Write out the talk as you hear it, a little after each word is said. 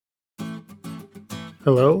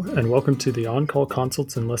Hello, and welcome to the On-Call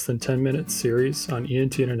Consults in Less Than 10 Minutes series on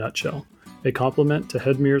ENT in a Nutshell, a complement to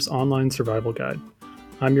Headmir's online survival guide.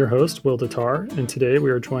 I'm your host, Will Datar, and today we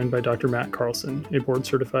are joined by Dr. Matt Carlson, a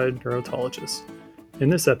board-certified neurotologist. In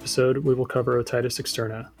this episode, we will cover otitis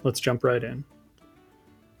externa. Let's jump right in.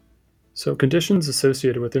 So, conditions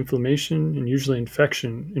associated with inflammation and usually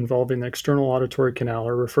infection involving the external auditory canal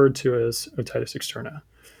are referred to as otitis externa.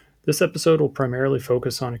 This episode will primarily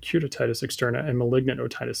focus on acute otitis externa and malignant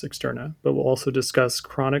otitis externa, but we'll also discuss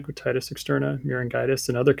chronic otitis externa, myringitis,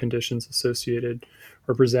 and other conditions associated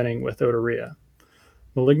or presenting with otorrhea.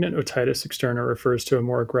 Malignant otitis externa refers to a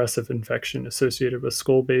more aggressive infection associated with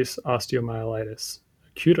skull-base osteomyelitis.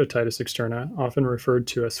 Acute otitis externa, often referred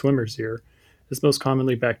to as swimmer's ear, is most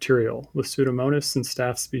commonly bacterial, with Pseudomonas and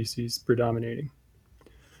staph species predominating.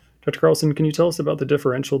 Dr. Carlson, can you tell us about the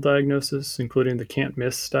differential diagnosis, including the can't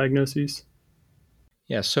miss diagnoses?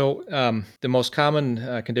 Yeah, so the most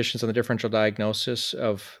common conditions on the differential diagnosis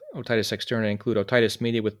of otitis externa include otitis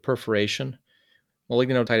media with perforation,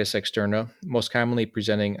 malignant otitis externa, most commonly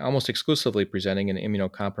presenting, almost exclusively presenting in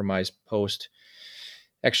immunocompromised post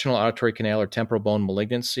external auditory canal or temporal bone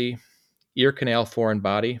malignancy, ear canal foreign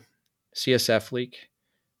body, CSF leak,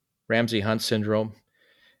 Ramsay Hunt syndrome,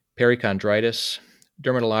 perichondritis,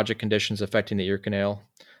 dermatologic conditions affecting the ear canal,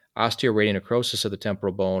 osteoradionecrosis of the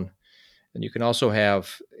temporal bone, and you can also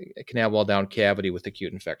have a canal wall down cavity with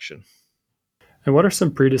acute infection. And what are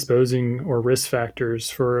some predisposing or risk factors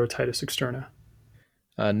for otitis externa?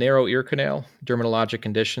 Narrow ear canal, dermatologic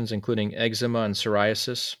conditions including eczema and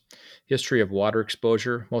psoriasis, history of water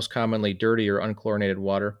exposure, most commonly dirty or unchlorinated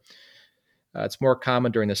water. It's more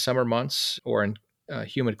common during the summer months or in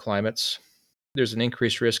humid climates. There's an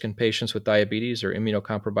increased risk in patients with diabetes or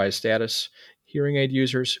immunocompromised status, hearing aid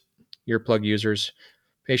users, earplug users,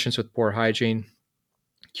 patients with poor hygiene,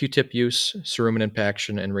 Q-tip use, cerumen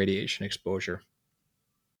impaction, and radiation exposure.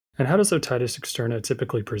 And how does otitis externa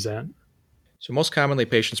typically present? So, most commonly,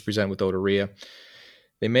 patients present with otorrhea.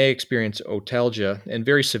 They may experience otalgia, and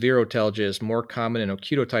very severe otalgia is more common in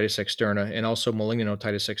acute otitis externa and also malignant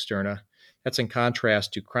otitis externa. That's in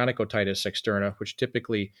contrast to chronic otitis externa, which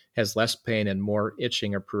typically has less pain and more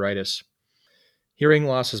itching or pruritus. Hearing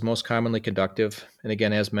loss is most commonly conductive, and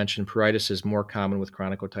again, as mentioned, pruritus is more common with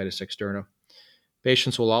chronic otitis externa.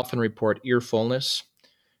 Patients will often report ear fullness.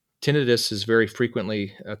 Tinnitus is very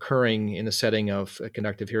frequently occurring in the setting of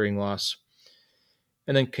conductive hearing loss.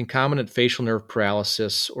 And then concomitant facial nerve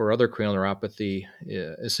paralysis or other cranial neuropathy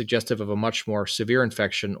is suggestive of a much more severe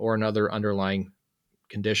infection or another underlying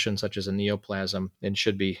condition, such as a neoplasm, and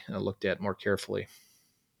should be looked at more carefully.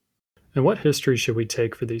 And what history should we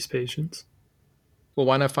take for these patients? Well,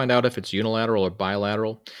 why not find out if it's unilateral or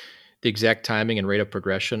bilateral? The exact timing and rate of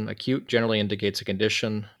progression. Acute generally indicates a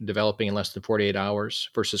condition developing in less than 48 hours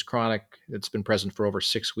versus chronic that's been present for over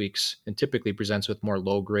 6 weeks and typically presents with more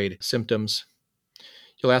low grade symptoms.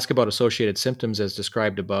 You'll ask about associated symptoms as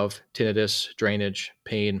described above: tinnitus, drainage,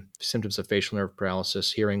 pain, symptoms of facial nerve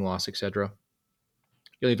paralysis, hearing loss, etc.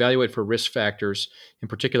 You'll evaluate for risk factors, in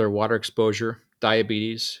particular water exposure,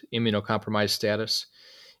 diabetes, immunocompromised status.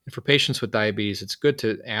 And for patients with diabetes, it's good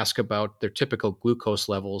to ask about their typical glucose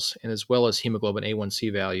levels and as well as hemoglobin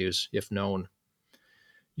A1C values if known.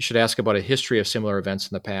 You should ask about a history of similar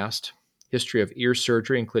events in the past, history of ear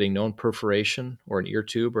surgery, including known perforation or an ear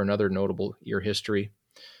tube or another notable ear history,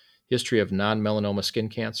 history of non melanoma skin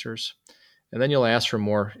cancers. And then you'll ask for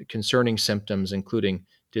more concerning symptoms, including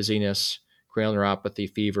dizziness, cranial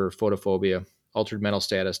neuropathy, fever, photophobia, altered mental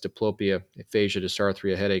status, diplopia, aphasia,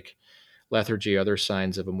 dysarthria, headache, lethargy, other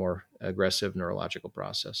signs of a more aggressive neurological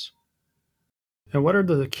process. And what are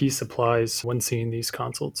the key supplies when seeing these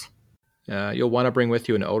consults? You'll want to bring with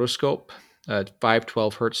you an otoscope, a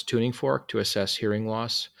 512 hertz tuning fork to assess hearing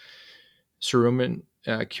loss, cerumen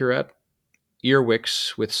curette, ear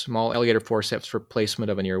wicks with small alligator forceps for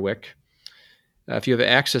placement of an ear wick. If you have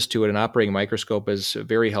access to it, an operating microscope is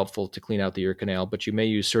very helpful to clean out the ear canal, but you may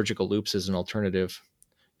use surgical loupes as an alternative.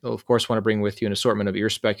 You'll, of course, want to bring with you an assortment of ear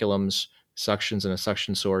speculums, suctions, and a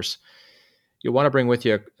suction source. You'll want to bring with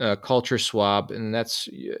you a culture swab, and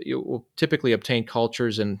you will typically obtain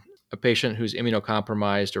cultures in a patient who's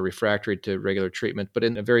immunocompromised or refractory to regular treatment. But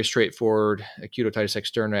in a very straightforward acute otitis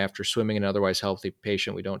externa after swimming in an otherwise healthy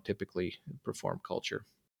patient, we don't typically perform culture.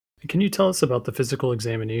 And can you tell us about the physical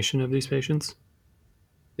examination of these patients?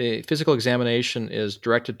 The physical examination is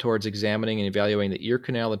directed towards examining and evaluating the ear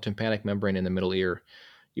canal and tympanic membrane in the middle ear.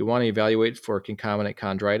 You want to evaluate for concomitant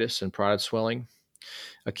chondritis and parotid swelling.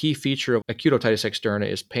 A key feature of acute otitis externa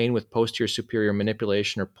is pain with posterior superior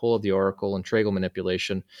manipulation or pull of the auricle and tragal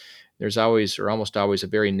manipulation. There's always or almost always a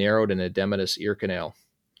very narrowed and edematous ear canal.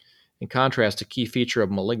 In contrast, a key feature of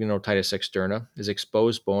malignant otitis externa is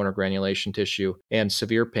exposed bone or granulation tissue and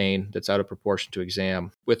severe pain that's out of proportion to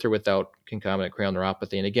exam, with or without concomitant cranial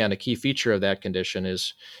neuropathy. And again, a key feature of that condition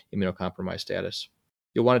is immunocompromised status.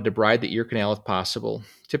 You'll want to debride the ear canal if possible.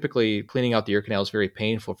 Typically, cleaning out the ear canal is very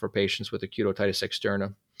painful for patients with acute otitis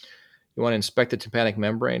externa. You want to inspect the tympanic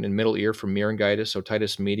membrane and middle ear for myringitis,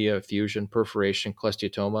 otitis media, effusion, perforation,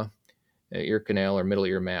 cholesteatoma, ear canal, or middle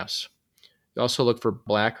ear mass. You also look for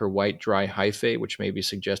black or white dry hyphae, which may be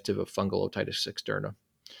suggestive of fungal otitis externa.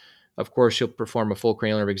 Of course, you'll perform a full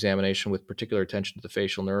cranial nerve examination with particular attention to the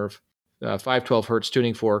facial nerve. 512 Hertz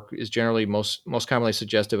tuning fork is generally most commonly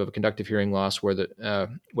suggestive of a conductive hearing loss where the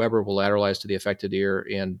Weber will lateralize to the affected ear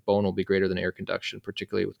and bone will be greater than air conduction,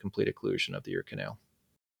 particularly with complete occlusion of the ear canal.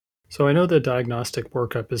 So I know the diagnostic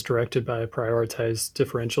workup is directed by a prioritized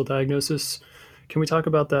differential diagnosis. Can we talk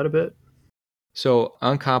about that a bit? So,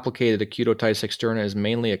 uncomplicated acute otitis externa is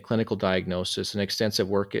mainly a clinical diagnosis, and extensive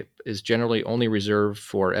work is generally only reserved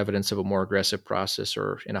for evidence of a more aggressive process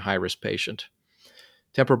or in a high-risk patient.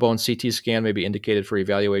 Temporal bone CT scan may be indicated for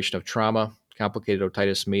evaluation of trauma, complicated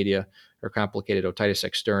otitis media, or complicated otitis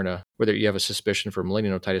externa, whether you have a suspicion for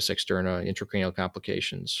malignant otitis externa, intracranial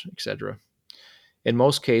complications, etc. In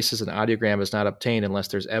most cases, an audiogram is not obtained unless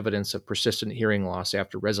there's evidence of persistent hearing loss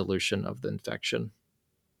after resolution of the infection.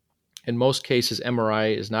 In most cases,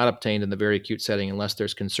 MRI is not obtained in the very acute setting unless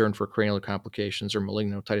there's concern for cranial complications or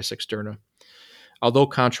malignant otitis externa. Although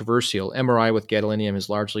controversial, MRI with gadolinium has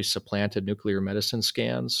largely supplanted nuclear medicine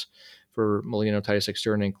scans for malignant otitis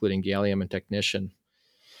externa, including gallium and technetium.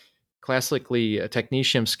 Classically, a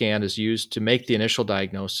technetium scan is used to make the initial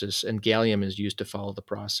diagnosis, and gallium is used to follow the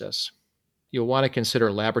process. You'll want to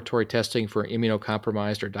consider laboratory testing for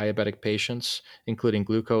immunocompromised or diabetic patients, including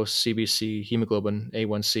glucose, CBC, hemoglobin,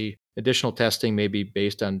 A1C. Additional testing may be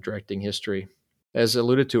based on directing history. As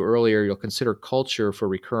alluded to earlier, you'll consider culture for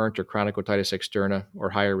recurrent or chronic otitis externa or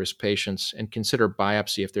higher risk patients, and consider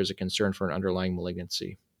biopsy if there's a concern for an underlying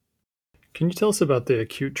malignancy. Can you tell us about the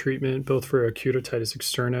acute treatment, both for acute otitis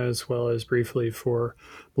externa as well as briefly for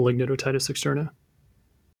malignant otitis externa?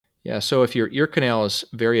 Yeah, so if your ear canal is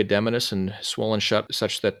very edematous and swollen shut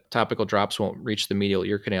such that topical drops won't reach the medial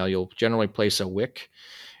ear canal, you'll generally place a wick,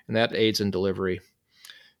 and that aids in delivery.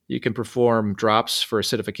 You can perform drops for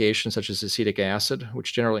acidification, such as acetic acid,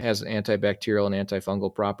 which generally has an antibacterial and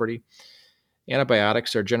antifungal property.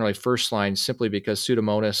 Antibiotics are generally first line simply because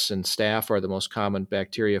Pseudomonas and Staph are the most common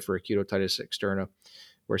bacteria for acute otitis externa,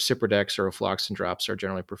 where Ciprodex or Ofloxacin drops are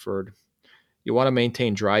generally preferred. You want to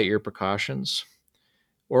maintain dry ear precautions.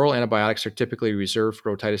 Oral antibiotics are typically reserved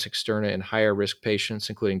for otitis externa in higher risk patients,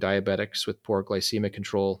 including diabetics with poor glycemic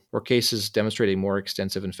control, or cases demonstrating more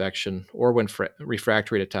extensive infection, or when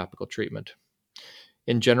refractory to topical treatment.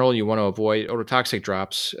 In general, you want to avoid ototoxic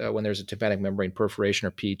drops when there's a tympanic membrane perforation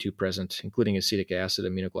or PE2 present, including acetic acid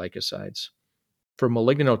aminoglycosides. For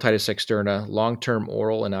malignant otitis externa, long-term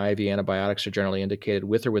oral and IV antibiotics are generally indicated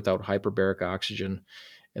with or without hyperbaric oxygen,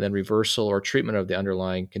 and then reversal or treatment of the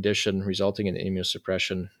underlying condition resulting in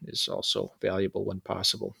immunosuppression is also valuable when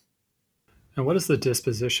possible. And what is the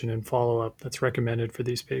disposition and follow-up that's recommended for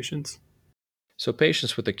these patients? So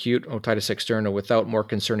patients with acute otitis externa without more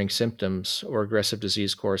concerning symptoms or aggressive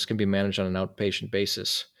disease course can be managed on an outpatient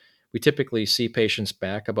basis. We typically see patients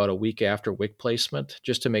back about a week after wick placement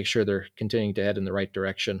just to make sure they're continuing to head in the right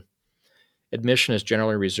direction. Admission is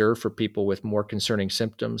generally reserved for people with more concerning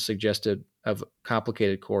symptoms suggestive of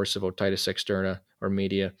complicated course of otitis externa or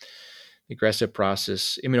media, aggressive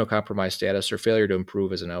process, immunocompromised status, or failure to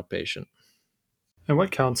improve as an outpatient. And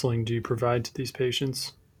what counseling do you provide to these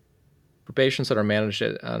patients? For patients that are managed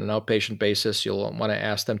on an outpatient basis, you'll want to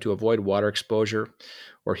ask them to avoid water exposure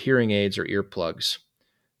or hearing aids or earplugs.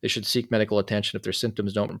 They should seek medical attention if their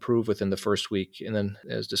symptoms don't improve within the first week. And then,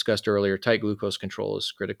 as discussed earlier, tight glucose control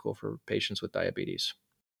is critical for patients with diabetes.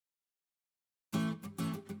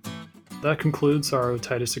 That concludes our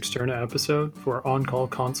otitis externa episode for on-call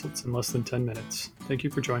consults in less than 10 minutes. Thank you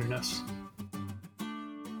for joining us.